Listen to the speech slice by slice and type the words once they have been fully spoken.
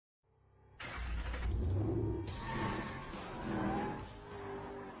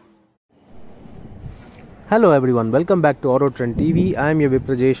Hello everyone, welcome back to Auto Trend TV. I am your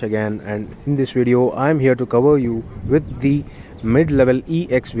Viprajesh again, and in this video I am here to cover you with the mid-level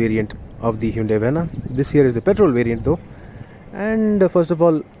EX variant of the Hyundai Verna. This here is the petrol variant though. And first of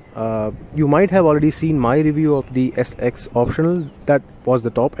all, you might have already seen my review of the SX optional. That was the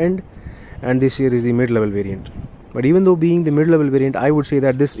top end, and this here is the mid-level variant. But even though being the mid-level variant, I would say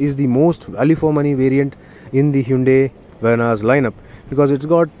that this is the most value for money variant in the Hyundai Verna's lineup, because it's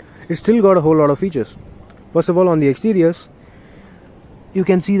still got a whole lot of features. First of all, on the exteriors, you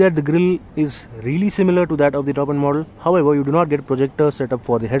can see that the grille is really similar to that of the top-end model. However, you do not get projectors set up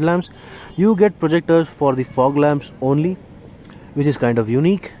for the headlamps. You get projectors for the fog lamps only, which is kind of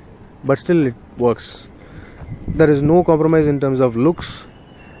unique, but still it works. There is no compromise in terms of looks,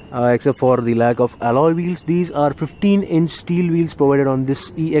 except for the lack of alloy wheels. These are 15-inch steel wheels provided on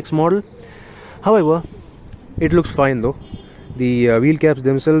this EX model. However, it looks fine though. The wheel caps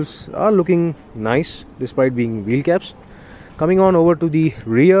themselves are looking nice despite being wheel caps. Coming on over to the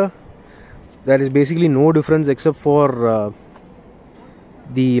rear, there is basically no difference except for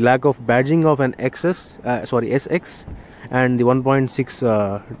the lack of badging of an SX and the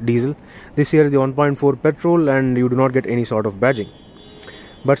 1.6 diesel. This here is the 1.4 petrol, and you do not get any sort of badging.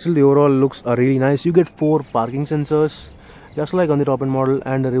 But still, the overall looks are really nice. You get 4 parking sensors, just like on the top-end model,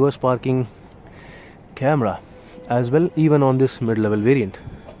 and a reverse parking camera as well, even on this mid-level variant.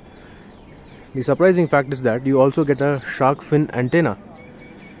 The surprising fact is that you also get a shark fin antenna.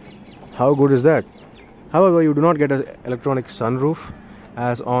 How good is that? However, you do not get an electronic sunroof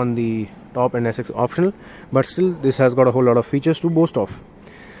as on the top and SX optional, but still this has got a whole lot of features to boast of.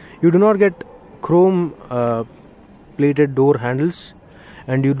 You do not get chrome plated door handles,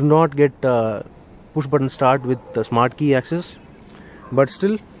 and you do not get push button start with the smart key access, but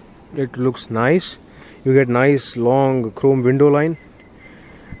still it looks nice. You get nice long chrome window line,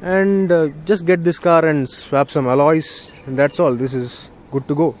 and just get this car and swap some alloys, and that's all. This is good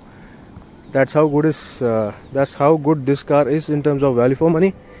to go. That's how good this car is in terms of value for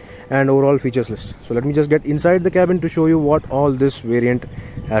money and overall features list. So let me just get inside the cabin to show you what all this variant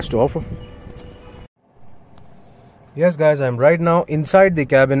has to offer. Yes guys, I'm right now inside the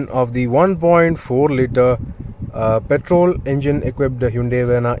cabin of the 1.4 liter petrol engine equipped Hyundai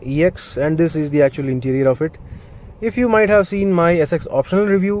Verna EX, and this is the actual interior of it. If you might have seen my SX optional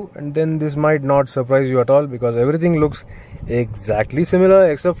review, and then this might not surprise you at all, because everything looks exactly similar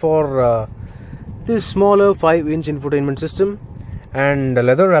except for this smaller 5-inch infotainment system and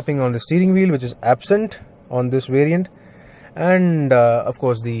leather wrapping on the steering wheel, which is absent on this variant, and of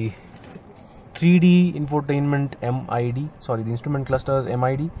course the 3D infotainment MID, the instrument clusters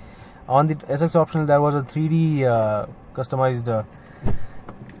MID. On the SX optional, there was a 3D customized the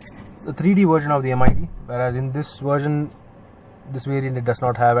 3D version of the MID, whereas in this version, this variant, it does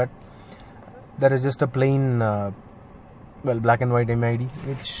not have it. There is just a plain black and white MID,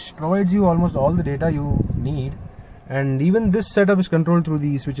 which provides you almost all the data you need, and even this setup is controlled through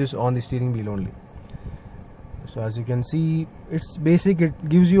the switches on the steering wheel only. So as you can see, it's basic. It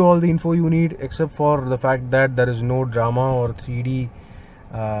gives you all the info you need, except for the fact that there is no drama or 3D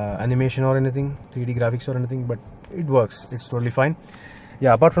animation or anything, 3D graphics or anything, but it works. It's totally fine.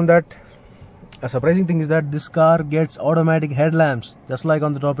 Yeah, apart from that, a surprising thing is that this car gets automatic headlamps, just like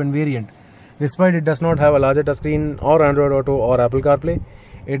on the top end variant. Despite it does not have a larger touchscreen or Android Auto or Apple CarPlay,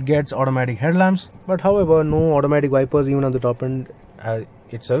 it gets automatic headlamps, but however, no automatic wipers even on the top end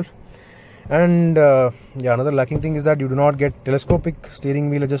itself. And yeah, another lacking thing is that you do not get telescopic steering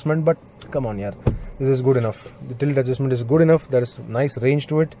wheel adjustment, but come on, yeah, this is good enough. The tilt adjustment is good enough. There is nice range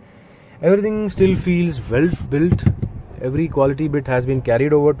to it. Everything still feels well built. Every quality bit has been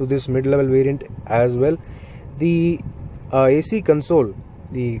carried over to this mid-level variant as well. The AC console,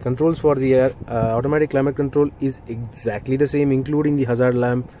 the controls for the automatic climate control is exactly the same, including the hazard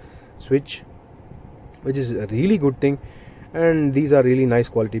lamp switch, which is a really good thing. And these are really nice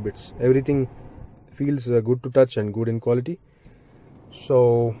quality bits. Everything feels good to touch and good in quality.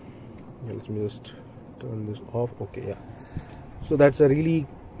 So yeah, let me just turn this off. Okay, yeah, so that's a really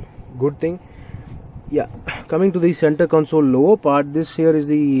good thing. Yeah, coming to the center console lower part, this here is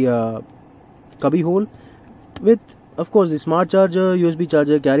the cubby hole with, of course, the smart charger, USB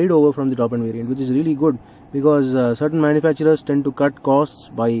charger carried over from the top end variant, which is really good, because certain manufacturers tend to cut costs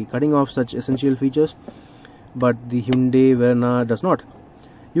by cutting off such essential features, but the Hyundai Verna does not.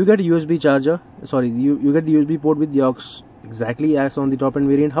 You get a USB charger, you get the USB port with the aux exactly as on the top end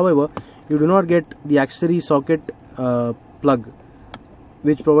variant. However, you do not get the accessory socket plug,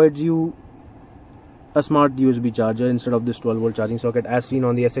 which provides you a smart USB charger instead of this 12-volt charging socket as seen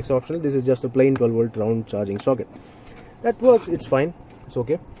on the SX optional. This is just a plain 12-volt round charging socket. That works, it's fine. it's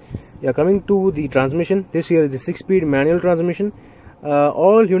okay. Yeah, coming to the transmission, this here is the 6-speed manual transmission.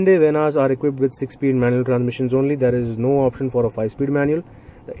 All Hyundai Vernas are equipped with 6-speed manual transmissions only. There is no option for a 5-speed manual.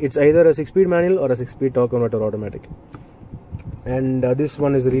 It's either a 6-speed manual or a 6-speed torque converter automatic. And this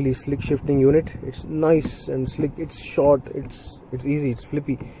one is a really slick shifting unit. It's nice and slick. It's short. It's easy. It's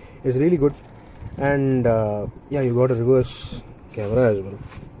flippy. It's really good. And yeah, you got a reverse camera as well.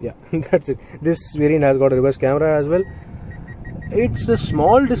 Yeah, that's it. This variant has got a reverse camera as well. It's a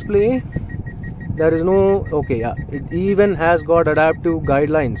small display. There is no, okay, yeah, it even has got adaptive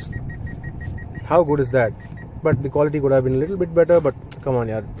guidelines. How good is that? But the quality could have been a little bit better, but come on,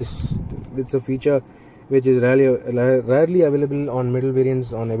 yeah, it's a feature which is rarely available on middle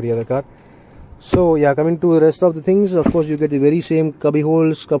variants on every other car. So yeah, coming to the rest of the things, of course you get the very same cubby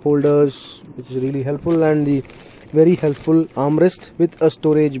holes, cup holders, which is really helpful, and the very helpful armrest with a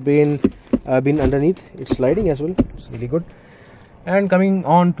storage bin underneath. It's sliding as well. It's really good. And coming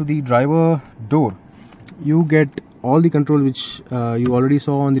on to the driver door, you get all the control which you already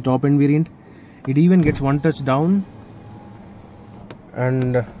saw on the top end variant. It even gets one touch down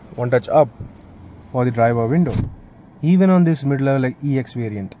and one touch up for the driver window, even on this mid-level like EX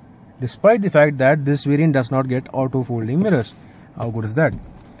variant, despite the fact that this variant does not get auto folding mirrors. How good is that?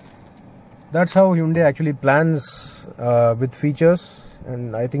 That's how Hyundai actually plans with features,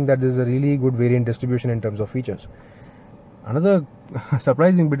 and I think that this is a really good variant distribution in terms of features. Another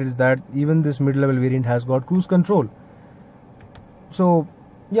surprising bit is that even this mid-level variant has got cruise control. So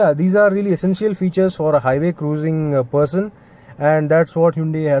yeah, these are really essential features for a highway cruising person, and that's what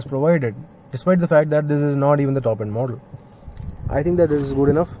Hyundai has provided, despite the fact that this is not even the top end model. I think that this is good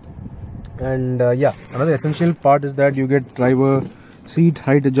enough. And yeah, another essential part is that you get driver seat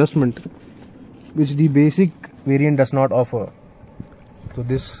height adjustment, which the basic variant does not offer. So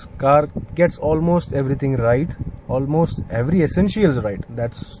this car gets almost everything right, almost every essentials right.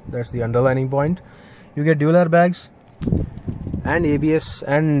 That's the underlining point. You get dual airbags and ABS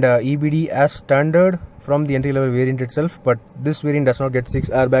and EBD as standard from the entry level variant itself, but this variant does not get 6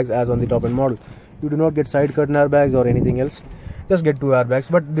 airbags as on the top end model. You do not get side curtain airbags or anything else, just get 2 airbags.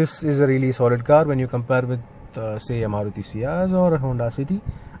 But this is a really solid car when you compare with say a Maruti Ciaz or a Honda City.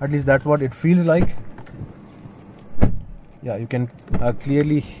 At least that's what it feels like. Yeah, you can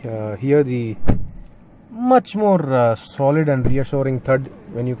clearly hear the much more solid and reassuring thud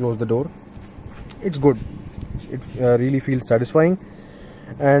when you close the door. It's good. It really feels satisfying.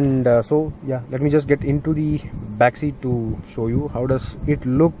 And so yeah, let me just get into the back seat to show you how does it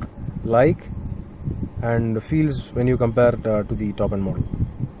look like and feels when you compare to the top end model.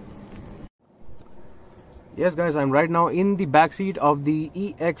 Yes guys, I'm right now in the back seat of the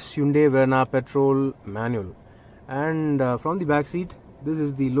EX Hyundai Verna petrol manual. And from the back seat, this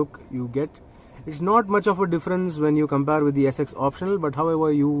is the look you get. It's not much of a difference when you compare with the SX optional, but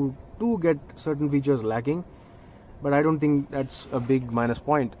however you do get certain features lacking, but I don't think that's a big minus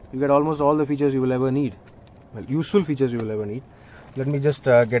point. You get almost all the features you will ever need, well, useful features you will ever need. Let me just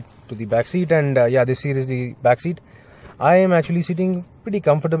get to the back seat, and yeah, this here is the back seat. I am actually sitting pretty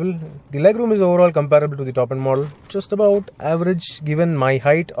comfortable. The legroom is overall comparable to the top end model, just about average given my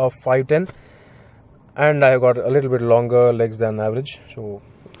height of 5'10", and I have got a little bit longer legs than average, so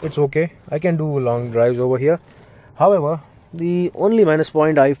it's okay. I can do long drives over here. However, the only minus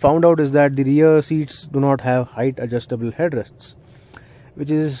point I found out is that the rear seats do not have height adjustable headrests, which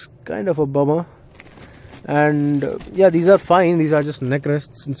is kind of a bummer. And yeah, these are fine. These are just neck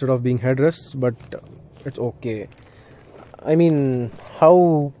rests instead of being headrests, but it's okay. I mean,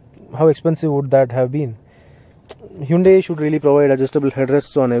 how expensive would that have been? Hyundai should really provide adjustable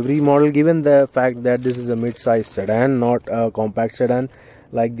headrests on every model, given the fact that this is a mid-size sedan, not a compact sedan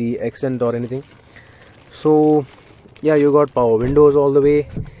like the Accent or anything. So yeah, you got power windows all the way.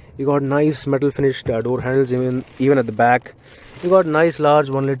 You got nice metal finished door handles even at the back. You got nice large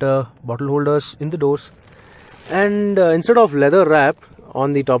 1-liter bottle holders in the doors. And instead of leather wrap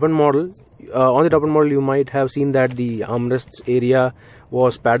on the top end model, you might have seen that the armrests area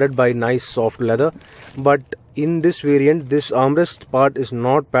was padded by nice soft leather, but in this variant this armrest part is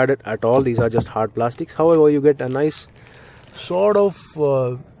not padded at all. These are just hard plastics. However, you get a nice sort of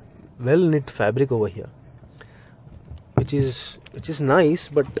well knit fabric over here, which is nice,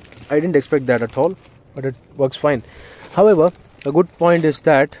 but I didn't expect that at all, but it works fine. However, a good point is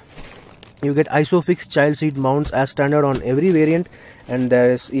that you get ISOFIX child seat mounts as standard on every variant, and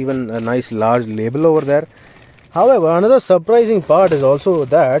there is even a nice large label over there. However, another surprising part is also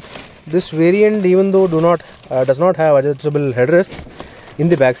that this variant, even though does not have adjustable headrests in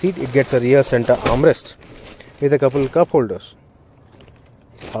the back seat, it gets a rear center armrest with a couple cup holders.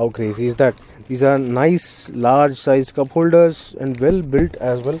 How crazy is that? These are nice large sized cup holders and well built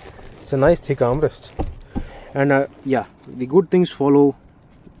as well. It's a nice thick armrest. And yeah, the good things follow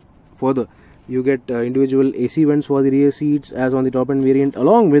further. You get individual AC vents for the rear seats as on the top end variant,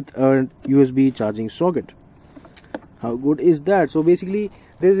 along with a USB charging socket. How good is that? So basically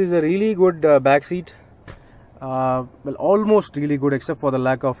this is a really good back seat. Well, almost really good except for the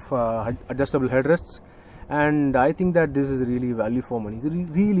lack of adjustable headrests. And I think that this is really value for money.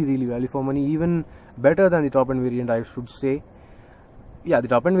 Really value for money. Even better than the top end variant, I should say. Yeah, the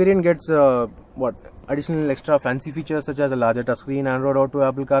top end variant gets additional extra fancy features such as a larger touchscreen, Android Auto,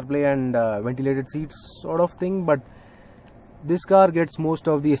 Apple CarPlay, and ventilated seats sort of thing. But this car gets most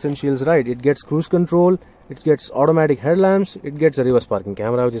of the essentials right. It gets cruise control, it gets automatic headlamps, it gets a reverse parking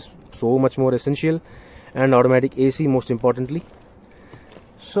camera, which is so much more essential, and automatic AC most importantly.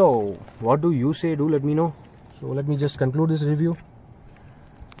 So what do you say? Do let me know. So let me just conclude this review.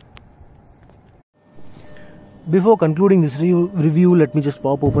 Before concluding this review, let me just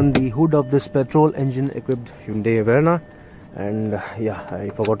pop open the hood of this petrol engine equipped Hyundai Verna. And yeah, I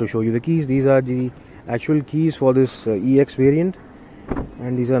forgot to show you the keys. These are the actual keys for this EX variant,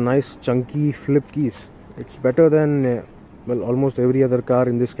 and these are nice chunky flip keys. It's better than well, almost every other car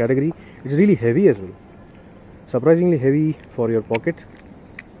in this category. It's really heavy as well, surprisingly heavy for your pocket,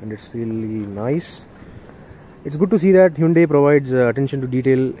 and it's really nice. It's good to see that Hyundai provides attention to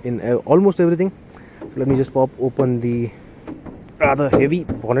detail in almost everything. Let me just pop open the rather heavy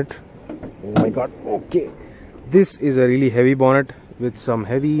bonnet. Oh my god, okay. This is a really heavy bonnet with some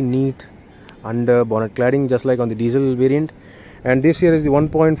heavy, neat under bonnet cladding, just like on the diesel variant. And this here is the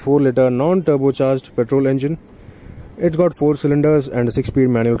 1.4 liter non-turbocharged petrol engine. It's got 4 cylinders and a 6-speed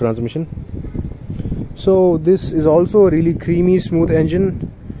manual transmission. So this is also a really creamy, smooth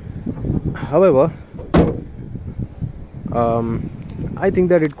engine. However, I think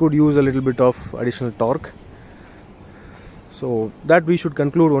that it could use a little bit of additional torque. So that we should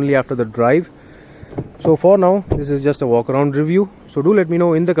conclude only after the drive. So for now, this is just a walk around review. So do let me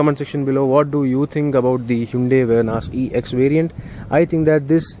know in the comment section below, what do you think about the Hyundai Verna's EX variant. I think that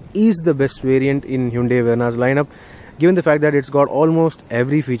this is the best variant in Hyundai Verna's lineup, given the fact that it's got almost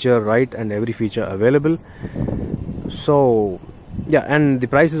every feature right and every feature available. So yeah, and the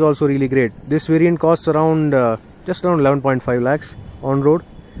price is also really great. This variant costs around just around 11.5 lakhs on road,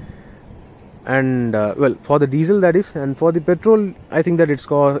 and well, for the diesel that is, and for the petrol I think that it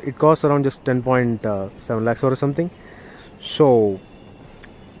costs around just 10.7 lakhs or something. So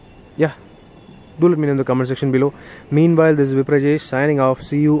yeah, do let me know in the comment section below. Meanwhile, this is Viprajesh signing off.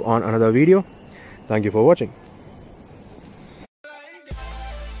 See you on another video. Thank you for watching.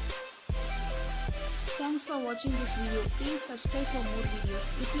 Thanks for watching this video. Please subscribe for more videos.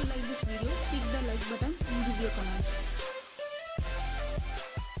 If you like this video, click the like buttons and give your comments.